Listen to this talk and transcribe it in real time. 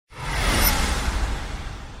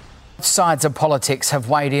Sides of politics have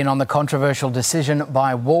weighed in on the controversial decision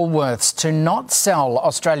by Woolworths to not sell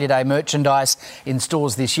Australia Day merchandise in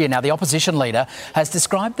stores this year. Now, the opposition leader has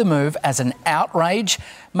described the move as an outrage,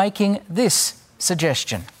 making this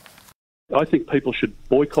suggestion. I think people should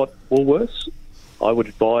boycott Woolworths. I would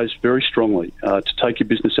advise very strongly to take your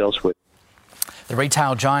business elsewhere. The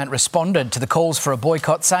retail giant responded to the calls for a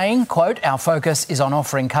boycott, saying, quote, "Our focus is on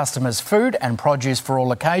offering customers food and produce for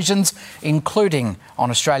all occasions, including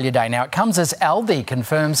on Australia Day." Now, it comes as Aldi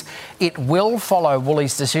confirms it will follow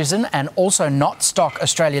Woolies' decision and also not stock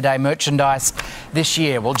Australia Day merchandise this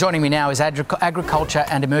year. Well, joining me now is Agriculture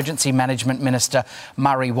and Emergency Management Minister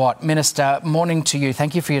Murray Watt. Minister, morning to you.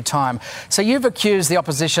 Thank you for your time. So you've accused the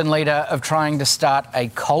opposition leader of trying to start a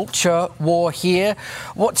culture war here.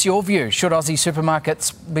 What's your view? Should Aussie supermarkets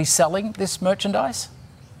be selling this merchandise?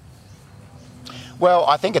 Well,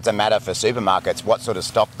 I think it's a matter for supermarkets what sort of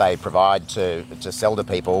stock they provide to sell to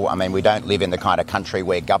people. I mean, we don't live in the kind of country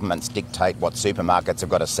where governments dictate what supermarkets have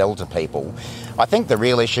got to sell to people. I think the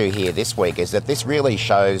real issue here this week is that this really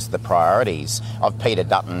shows the priorities of Peter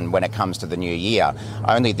Dutton when it comes to the new year.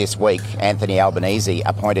 Only this week, Anthony Albanese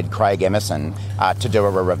appointed Craig Emerson to do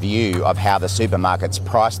a review of how the supermarkets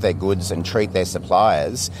price their goods and treat their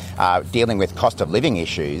suppliers, dealing with cost of living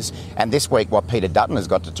issues. And this week, what Peter Dutton has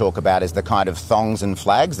got to talk about is the kind of thongs and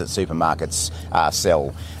flags that supermarkets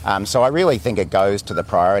sell. So I really think it goes to the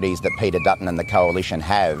priorities that Peter Dutton and the Coalition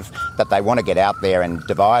have, that they want to get out there and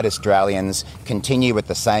divide Australians, continue with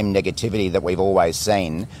the same negativity that we've always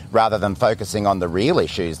seen, rather than focusing on the real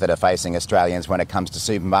issues that are facing Australians when it comes to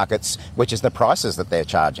supermarkets, which is the prices that they're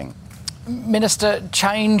charging. Minister,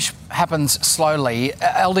 change happens slowly.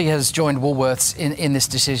 Aldi has joined Woolworths in this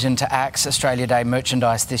decision to axe Australia Day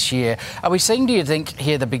merchandise this year. Are we seeing, do you think,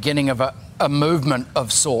 here the beginning of a movement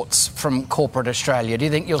of sorts from corporate Australia? Do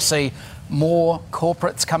you think you'll see more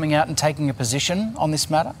corporates coming out and taking a position on this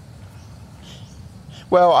matter?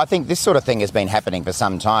 Well, I think this sort of thing has been happening for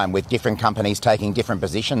some time, with different companies taking different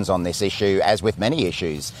positions on this issue, as with many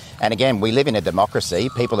issues. And again, we live in a democracy.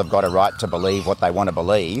 People have got a right to believe what they want to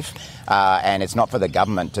believe. And it's not for the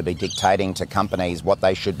government to be dictating to companies what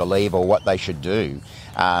they should believe or what they should do.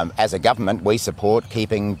 As a government, we support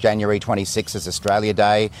keeping January 26 as Australia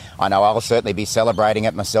Day. I know I'll certainly be celebrating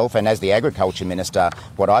it myself. And as the Agriculture Minister,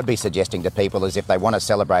 what I'd be suggesting to people is if they want to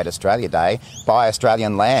celebrate Australia Day, buy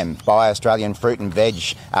Australian lamb, buy Australian fruit and veg,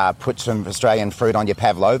 put some Australian fruit on your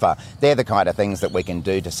pavlova. They're the kind of things that we can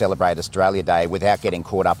do to celebrate Australia Day without getting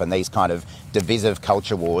caught up in these kind of divisive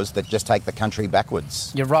culture wars that just take the country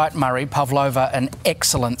backwards. You're right, Murray. Pavlova, an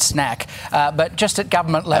excellent snack. But just at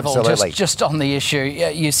government level, just on the issue,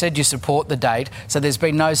 you said you support the date. So there's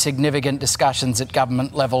been no significant discussions at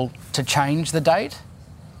government level to change the date?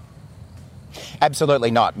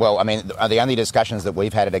 Absolutely not. Well, I mean, the only discussions that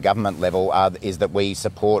we've had at a government level is that we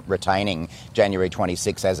support retaining January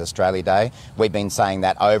 26 as Australia Day. We've been saying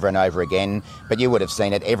that over and over again, but you would have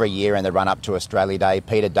seen it every year in the run-up to Australia Day.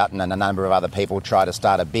 Peter Dutton and a number of other people try to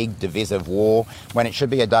start a big divisive war when it should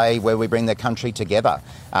be a day where we bring the country together.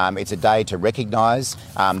 It's a day to recognise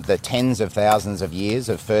the tens of thousands of years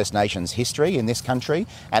of First Nations history in this country,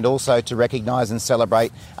 and also to recognise and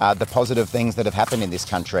celebrate the positive things that have happened in this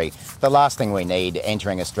country. The last thing we need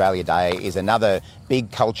entering Australia Day is another big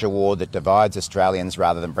culture war that divides Australians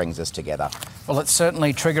rather than brings us together. Well, it's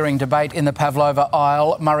certainly triggering debate in the Pavlova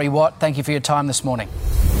aisle. Murray Watt, thank you for your time this morning.